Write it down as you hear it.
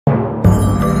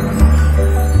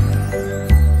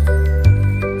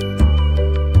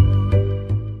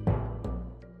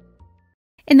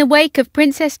In the wake of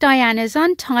Princess Diana's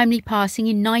untimely passing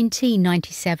in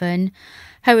 1997,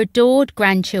 her adored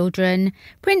grandchildren,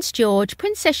 Prince George,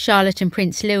 Princess Charlotte and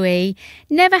Prince Louis,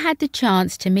 never had the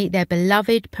chance to meet their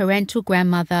beloved parental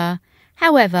grandmother.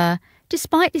 However,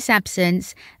 despite this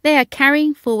absence, they are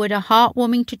carrying forward a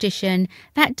heartwarming tradition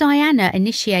that Diana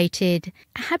initiated,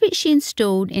 a habit she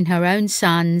installed in her own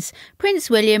sons, Prince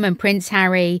William and Prince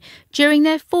Harry, during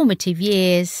their formative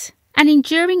years. An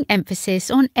enduring emphasis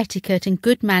on etiquette and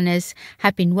good manners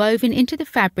have been woven into the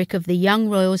fabric of the young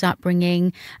royal's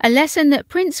upbringing, a lesson that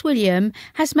Prince William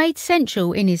has made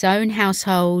central in his own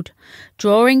household.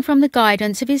 Drawing from the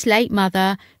guidance of his late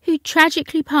mother, who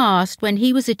tragically passed when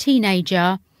he was a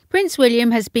teenager, Prince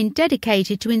William has been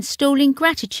dedicated to installing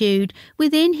gratitude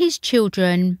within his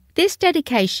children. This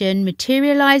dedication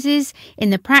materialises in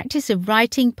the practice of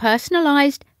writing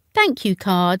personalised thank you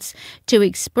cards to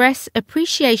express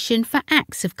appreciation for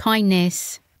acts of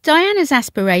kindness. Diana's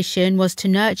aspiration was to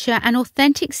nurture an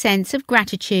authentic sense of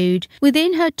gratitude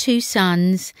within her two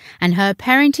sons, and her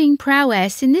parenting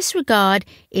prowess in this regard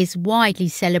is widely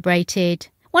celebrated.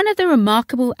 One of the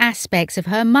remarkable aspects of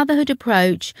her motherhood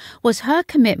approach was her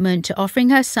commitment to offering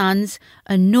her sons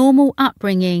a normal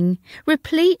upbringing,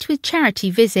 replete with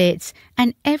charity visits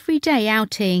and everyday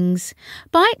outings.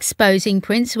 By exposing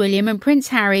Prince William and Prince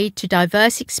Harry to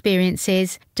diverse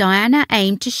experiences, Diana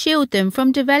aimed to shield them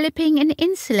from developing an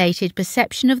insulated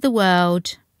perception of the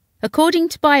world. According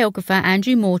to biographer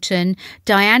Andrew Morton,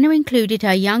 Diana included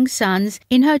her young sons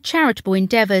in her charitable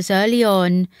endeavours early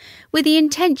on, with the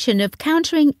intention of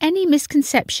countering any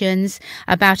misconceptions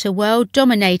about a world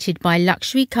dominated by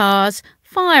luxury cars,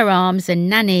 firearms and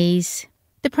nannies.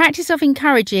 The practice of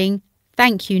encouraging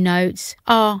thank you notes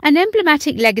are an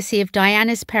emblematic legacy of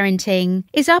Diana's parenting,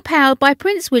 is upheld by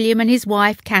Prince William and his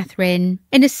wife Catherine.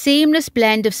 In a seamless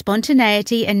blend of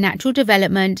spontaneity and natural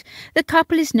development, the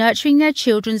couple is nurturing their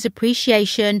children's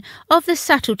appreciation of the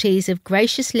subtleties of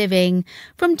gracious living,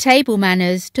 from table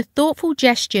manners to thoughtful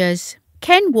gestures.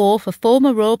 Ken Worf, a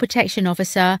former Royal Protection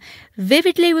Officer,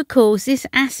 vividly recalls this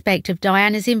aspect of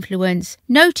Diana's influence,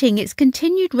 noting its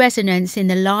continued resonance in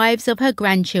the lives of her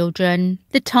grandchildren.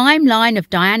 The timeline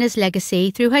of Diana's legacy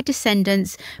through her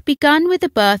descendants began with the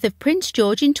birth of Prince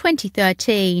George in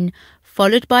 2013,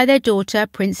 followed by their daughter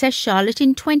Princess Charlotte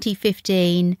in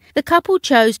 2015. The couple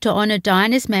chose to honour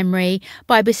Diana's memory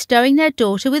by bestowing their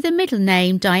daughter with the middle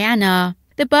name Diana.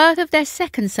 The birth of their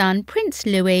second son, Prince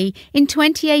Louis, in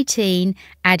 2018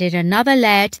 added another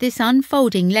layer to this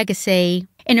unfolding legacy.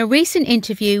 In a recent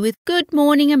interview with Good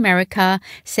Morning America,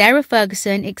 Sarah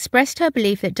Ferguson expressed her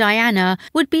belief that Diana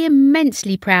would be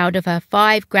immensely proud of her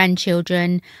 5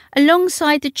 grandchildren.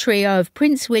 Alongside the trio of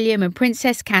Prince William and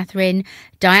Princess Catherine,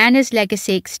 Diana's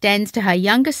legacy extends to her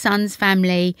younger son's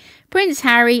family. Prince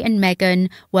Harry and Meghan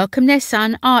welcomed their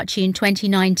son Archie in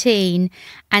 2019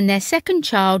 and their second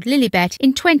child Lilibet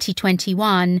in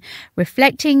 2021.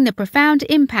 Reflecting the profound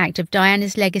impact of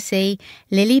Diana's legacy,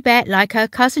 Lilibet, like her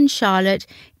cousin Charlotte,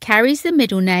 carries the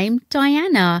middle name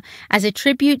Diana as a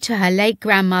tribute to her late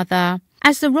grandmother.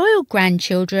 As the royal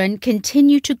grandchildren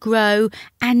continue to grow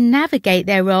and navigate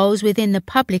their roles within the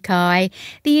public eye,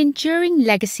 the enduring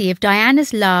legacy of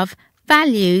Diana's love,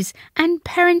 values and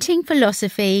parenting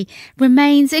philosophy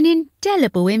remains an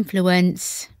indelible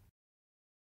influence.